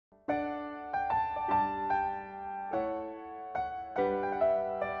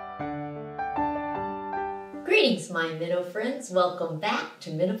Greetings, my Minnow friends. Welcome back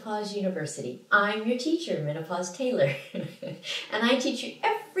to Menopause University. I'm your teacher, Menopause Taylor, and I teach you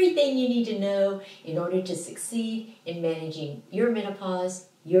everything you need to know in order to succeed in managing your menopause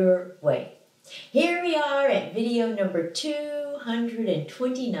your way. Here we are at video number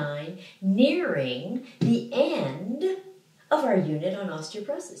 229, nearing the end of our unit on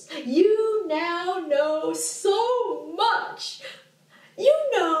osteoporosis. You now know so much. You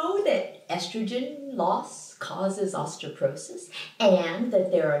know that estrogen loss causes osteoporosis and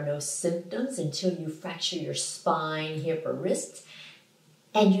that there are no symptoms until you fracture your spine, hip, or wrist.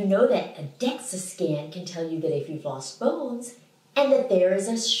 And you know that a DEXA scan can tell you that if you've lost bones, and that there is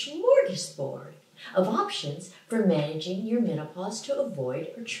a smorgasbord of options for managing your menopause to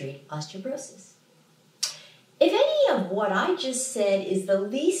avoid or treat osteoporosis. If any of what I just said is the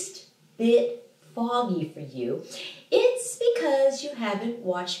least bit foggy for you, it's because you haven't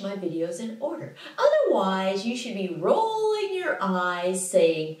watched my videos in order. Otherwise, you should be rolling your eyes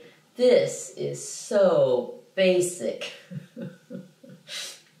saying, "This is so basic."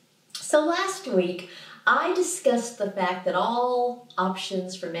 So last week, I discussed the fact that all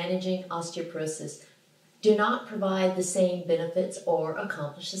options for managing osteoporosis do not provide the same benefits or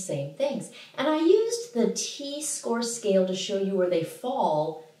accomplish the same things. And I used the T-score scale to show you where they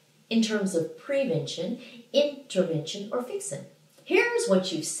fall in terms of prevention, intervention, or fixin. Here's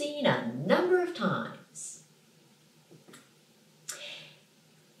what you've seen a number of times.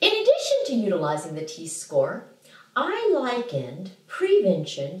 In addition to utilizing the T-score, I likened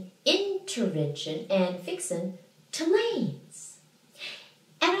prevention, intervention, and fixin to lanes.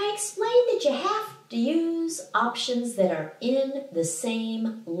 And I explained that you have to use options that are in the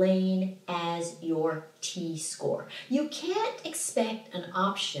same lane as your T-score. You can't expect an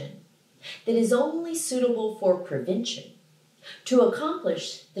option that is only suitable for prevention to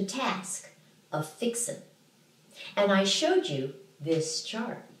accomplish the task of fixin. And I showed you this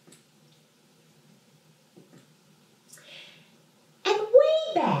chart. And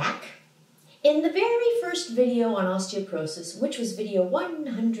way back, in the very first video on osteoporosis, which was video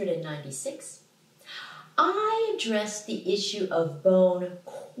 196, I addressed the issue of bone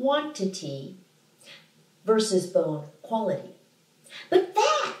quantity versus bone quality. But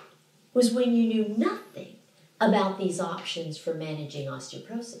that was when you knew nothing about these options for managing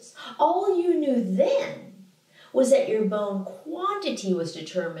osteoporosis. All you knew then was that your bone quantity was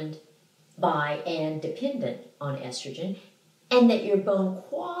determined by and dependent on estrogen, and that your bone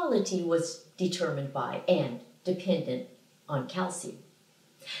quality was determined by and dependent on calcium.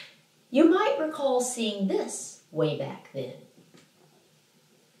 You might recall seeing this way back then.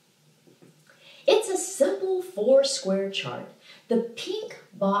 It's a simple 4-square chart. The pink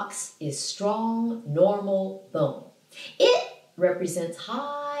box is strong, normal bone. It represents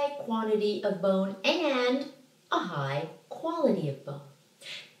high quantity of bone and a high quality of bone.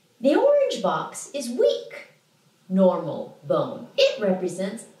 The orange box is weak, normal bone. It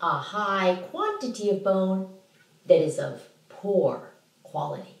represents a high quantity of bone that is of poor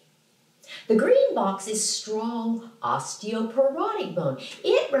quality. The green box is strong osteoporotic bone.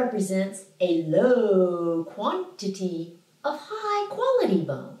 It represents a low quantity of high quality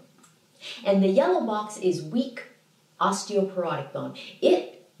bone. And the yellow box is weak osteoporotic bone.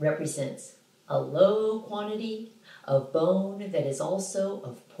 It represents a low quantity of bone that is also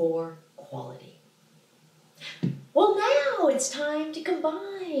of poor quality. Well, now it's time to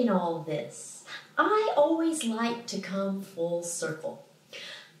combine all this. I always like to come full circle.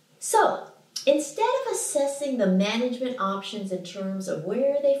 So, instead of assessing the management options in terms of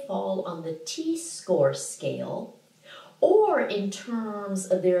where they fall on the T-score scale, or in terms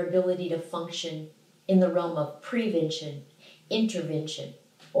of their ability to function in the realm of prevention, intervention,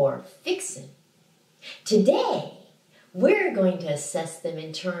 or fixin, today we're going to assess them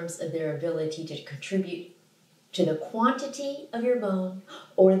in terms of their ability to contribute to the quantity of your bone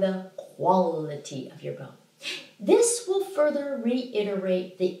or the quality of your bone. This will further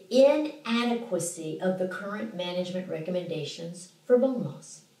reiterate the inadequacy of the current management recommendations for bone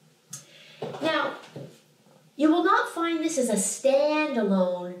loss. Now, you will not find this as a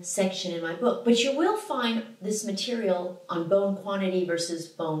standalone section in my book, but you will find this material on bone quantity versus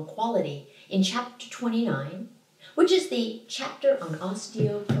bone quality in chapter 29, which is the chapter on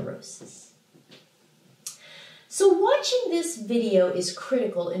osteoporosis. So watching this video is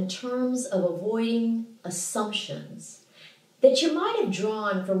critical in terms of avoiding assumptions that you might have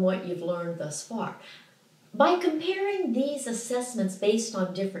drawn from what you've learned thus far. By comparing these assessments based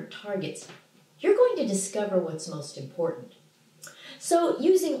on different targets, you're going to discover what's most important. So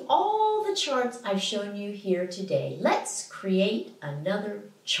using all the charts I've shown you here today, let's create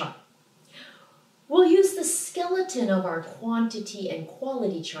another chart. We'll use the skeleton of our quantity and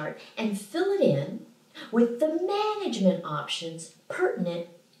quality chart and fill it in with the management options pertinent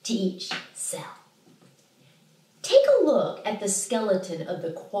to each cell. Take a look at the skeleton of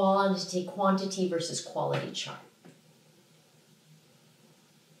the quantity versus quality chart.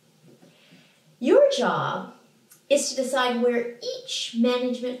 Your job is to decide where each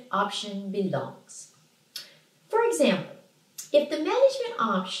management option belongs. For example, if the management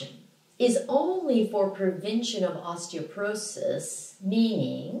option is only for prevention of osteoporosis,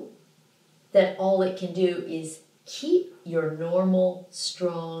 meaning that all it can do is keep your normal,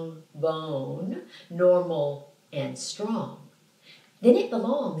 strong bone normal and strong, then it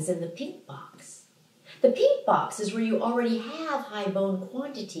belongs in the pink box. The pink box is where you already have high bone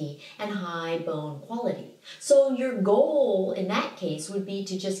quantity and high bone quality. So your goal in that case would be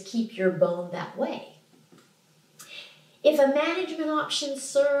to just keep your bone that way. If a management option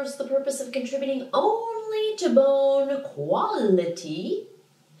serves the purpose of contributing only to bone quality,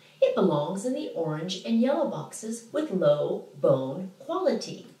 it belongs in the orange and yellow boxes with low bone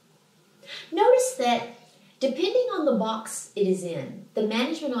quality. Notice that depending on the box it is in, the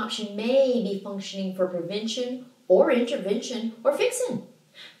management option may be functioning for prevention or intervention or fixin.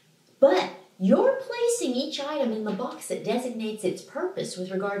 But you're placing each item in the box that designates its purpose with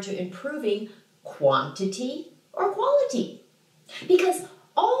regard to improving quantity or quality. Because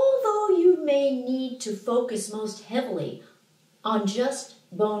although you may need to focus most heavily on just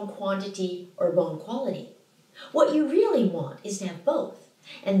bone quantity or bone quality, what you really want is to have both.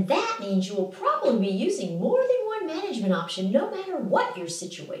 And that means you will probably be using more than one management option no matter what your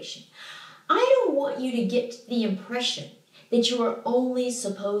situation. I don't want you to get the impression that you are only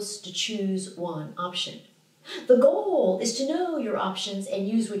supposed to choose one option. The goal is to know your options and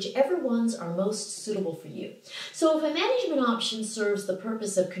use whichever ones are most suitable for you. So if a management option serves the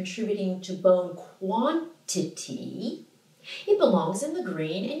purpose of contributing to bone quantity, it belongs in the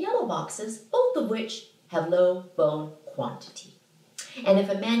green and yellow boxes, both of which have low bone quantity. And if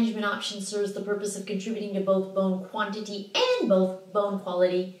a management option serves the purpose of contributing to both bone quantity and both bone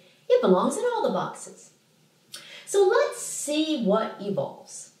quality, it belongs in all the boxes. So let's see what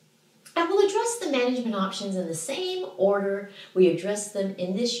evolves. I will address the management options in the same order we addressed them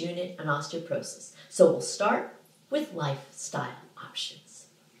in this unit on osteoporosis. So we'll start with lifestyle options.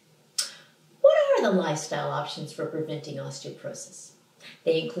 What are the lifestyle options for preventing osteoporosis?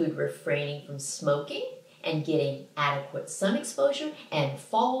 They include refraining from smoking and getting adequate sun exposure and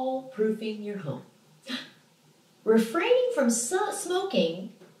fall-proofing your home. Refraining from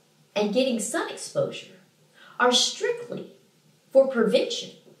smoking and getting sun exposure are strictly for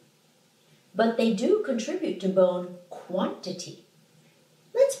prevention, but they do contribute to bone quantity.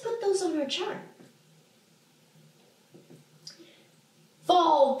 Let's put those on our chart.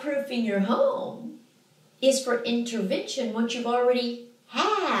 Fall-proofing your home is for intervention once you've already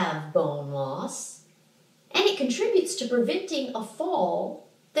have bone loss, and it contributes to preventing a fall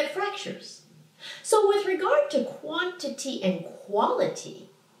that fractures. So with regard to quantity and quality,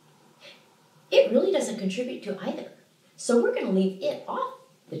 it really doesn't contribute to either. So we're going to leave it off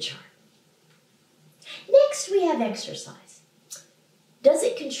the chart. Next, we have exercise. Does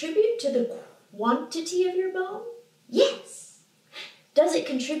it contribute to the quantity of your bone? Yes. Does it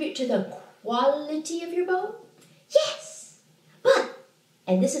contribute to the quality of your bone? Yes. But,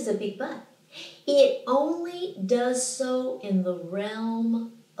 and this is a big but, it only does so in the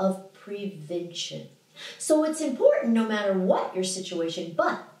realm of prevention. So it's important no matter what your situation,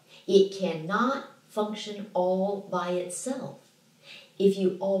 but it cannot function all by itself if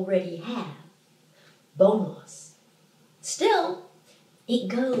you already have bone loss. Still, it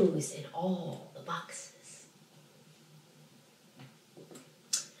goes in all the boxes.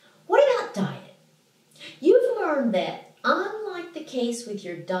 What about diet? You've learned that unlike the case with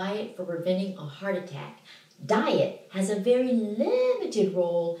your diet for preventing a heart attack, diet has a very limited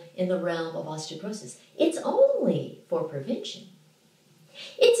role in the realm of osteoporosis. It's only for prevention.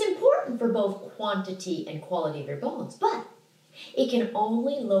 It's important for both quantity and quality of your bones, but it can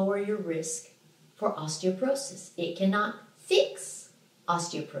only lower your risk for osteoporosis. It cannot fix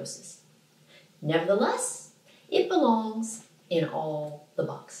osteoporosis. Nevertheless, it belongs in all the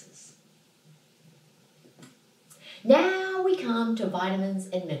boxes. Now we come to vitamins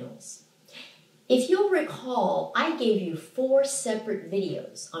and minerals. If you'll recall, I gave you 4 separate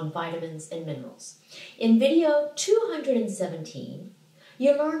videos on vitamins and minerals. In video 217,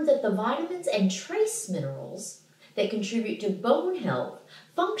 you learned that the vitamins and trace minerals that contribute to bone health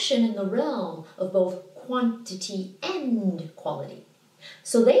function in the realm of both quantity and quality.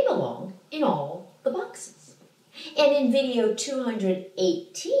 So they belong in all the boxes. And in video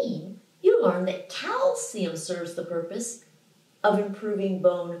 218, you learn that calcium serves the purpose of improving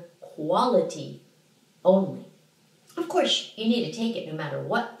bone quality only. Of course, you need to take it no matter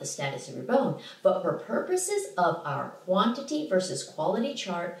what the status of your bone, but for purposes of our quantity versus quality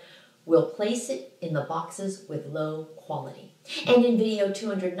chart, we'll place it in the boxes with low quality. And in video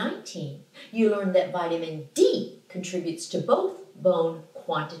 219, you learned that vitamin D contributes to both bone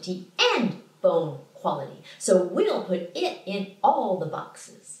quantity and bone quality. So we'll put it in all the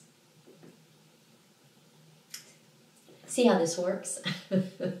boxes. See how this works?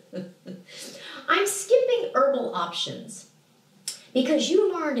 I'm skipping herbal options because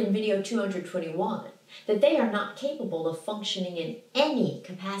you learned in video 221 that they are not capable of functioning in any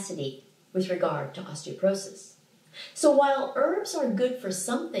capacity with regard to osteoporosis. So while herbs are good for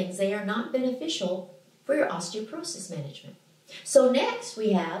some things, they are not beneficial for your osteoporosis management. So next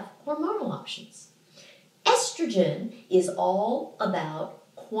we have hormonal options. Estrogen is all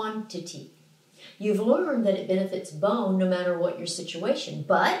about quantity. You've learned that it benefits bone no matter what your situation,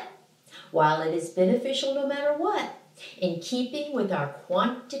 but while it is beneficial no matter what, in keeping with our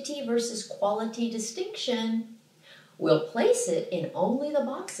quantity versus quality distinction, we'll place it in only the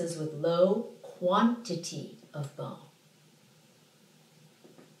boxes with low quantity of bone.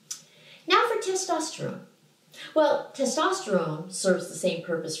 Now for testosterone. Well, testosterone serves the same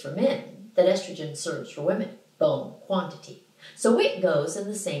purpose for men that estrogen serves for women, bone quantity. So it goes in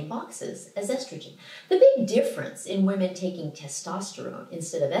the same boxes as estrogen. The big difference in women taking testosterone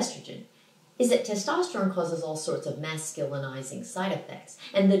instead of estrogen is that testosterone causes all sorts of masculinizing side effects,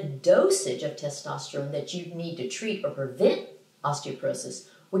 and the dosage of testosterone that you need to treat or prevent osteoporosis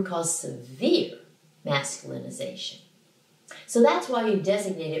would cause severe masculinization. So that's why we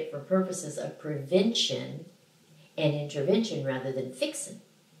designate it for purposes of prevention and intervention rather than fixin.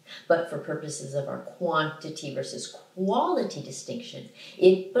 But for purposes of our quantity versus quality distinction,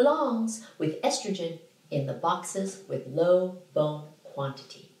 it belongs with estrogen in the boxes with low bone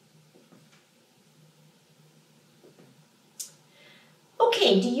quantity.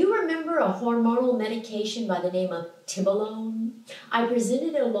 Okay, do you remember a hormonal medication by the name of Tibalone? I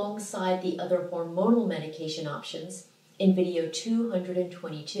presented it alongside the other hormonal medication options in video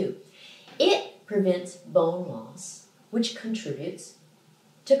 222. It prevents bone loss, which contributes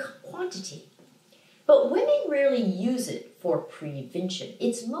to quantity. But women rarely use it for prevention.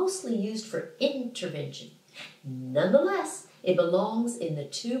 It's mostly used for intervention. Nonetheless, it belongs in the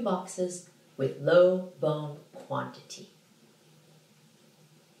two boxes with low bone quantity.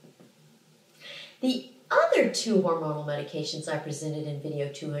 The other two hormonal medications I presented in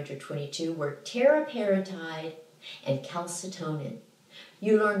video 222 were teriparatide and calcitonin.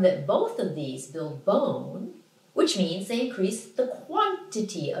 You learned that both of these build bone, which means they increase the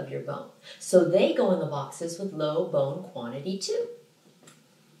quantity of your bone. So they go in the boxes with low bone quantity too.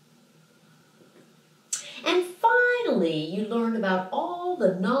 And finally, you learned about all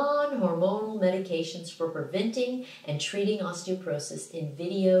the non-hormonal medications for preventing and treating osteoporosis in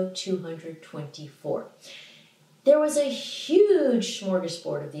video 224. There was a huge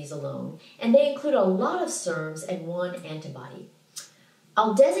smorgasbord of these alone, and they include a lot of SERMs and one antibody.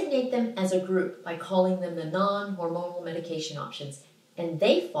 I'll designate them as a group by calling them the non-hormonal medication options, and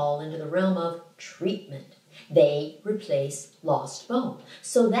they fall into the realm of treatment. They replace lost bone.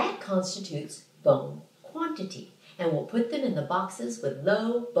 So that constitutes bone quantity, and we'll put them in the boxes with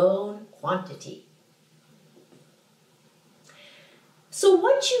low bone quantity. So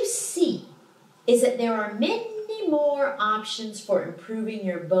what you see is that there are many more options for improving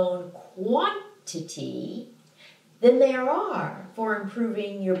your bone quantity than there are for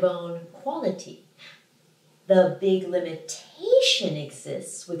improving your bone quality. The big limitation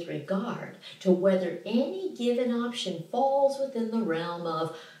exists with regard to whether any given option falls within the realm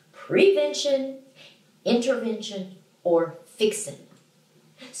of prevention, intervention, or fixin.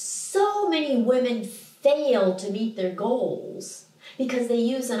 So many women fail to meet their goals because they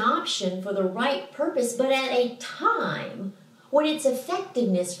use an option for the right purpose, but at a time when its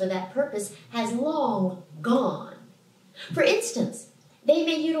effectiveness for that purpose has long gone. For instance, they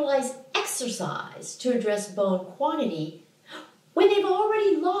may utilize exercise to address bone quantity when they've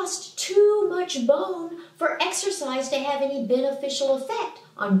already lost too much bone for exercise to have any beneficial effect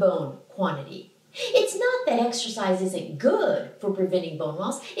on bone quantity. It's not that exercise isn't good for preventing bone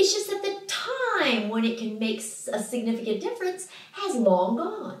loss, it's just that the time when it can make a significant difference has long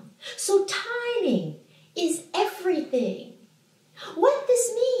gone. So timing is everything. What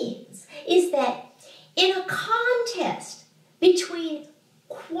this means is that in a contest between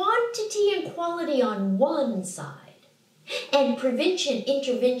quantity and quality on one side and prevention,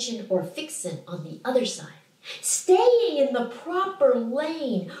 intervention, or fixin on the other side, Staying in the proper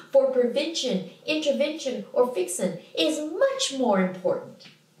lane for prevention, intervention, or fixin is much more important.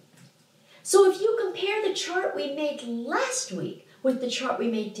 So if you compare the chart we made last week with the chart we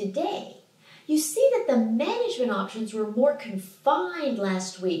made today, you see that the management options were more confined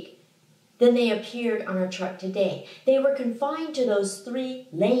last week than they appeared on our chart today. They were confined to those 3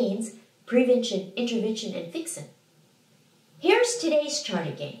 lanes: prevention, intervention, and fixin. Here's today's chart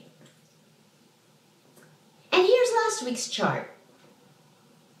again. And here's last week's chart.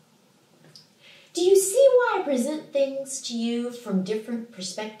 Do you see why I present things to you from different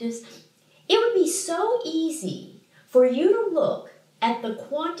perspectives? It would be so easy for you to look at the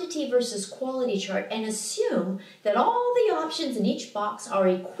quantity versus quality chart and assume that all the options in each box are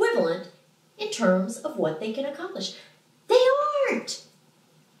equivalent in terms of what they can accomplish. They aren't.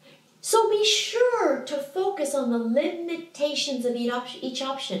 So be sure to focus on the limitations of each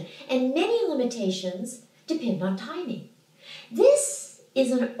option, and many limitations depend on timing. This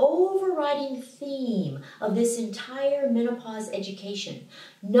is an overriding theme of this entire menopause education.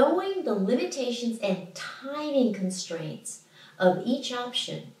 Knowing the limitations and timing constraints of each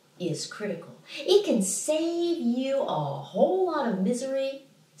option is critical. It can save you a whole lot of misery,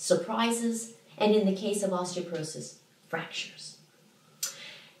 surprises, and in the case of osteoporosis, fractures.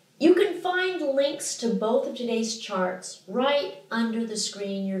 You can find links to both of today's charts right under the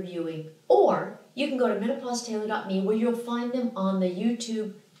screen you're viewing, or you can go to menopausetailor.me where you'll find them on the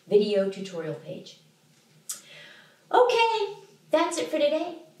YouTube video tutorial page. Okay, that's it for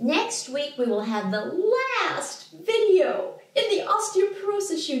today. Next week we will have the last video in the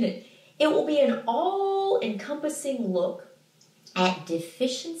osteoporosis unit. It will be an all-encompassing look at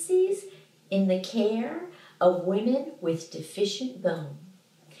deficiencies in the care of women with deficient bone.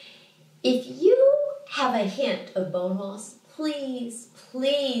 If you have a hint of bone loss, please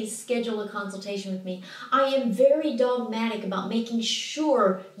schedule a consultation with me. I am very dogmatic about making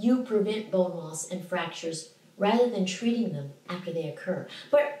sure you prevent bone loss and fractures rather than treating them after they occur.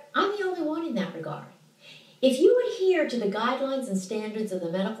 But I'm the only one in that regard. If you adhere to the guidelines and standards of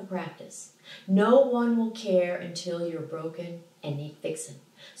the medical practice, no one will care until you're broken and need fixing.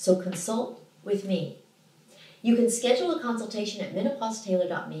 So consult with me. You can schedule a consultation at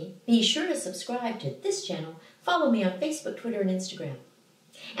menopausetailor.me. Be sure to subscribe to this channel. Follow me on Facebook, Twitter, and Instagram.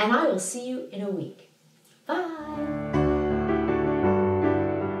 And I will see you in a week. Bye.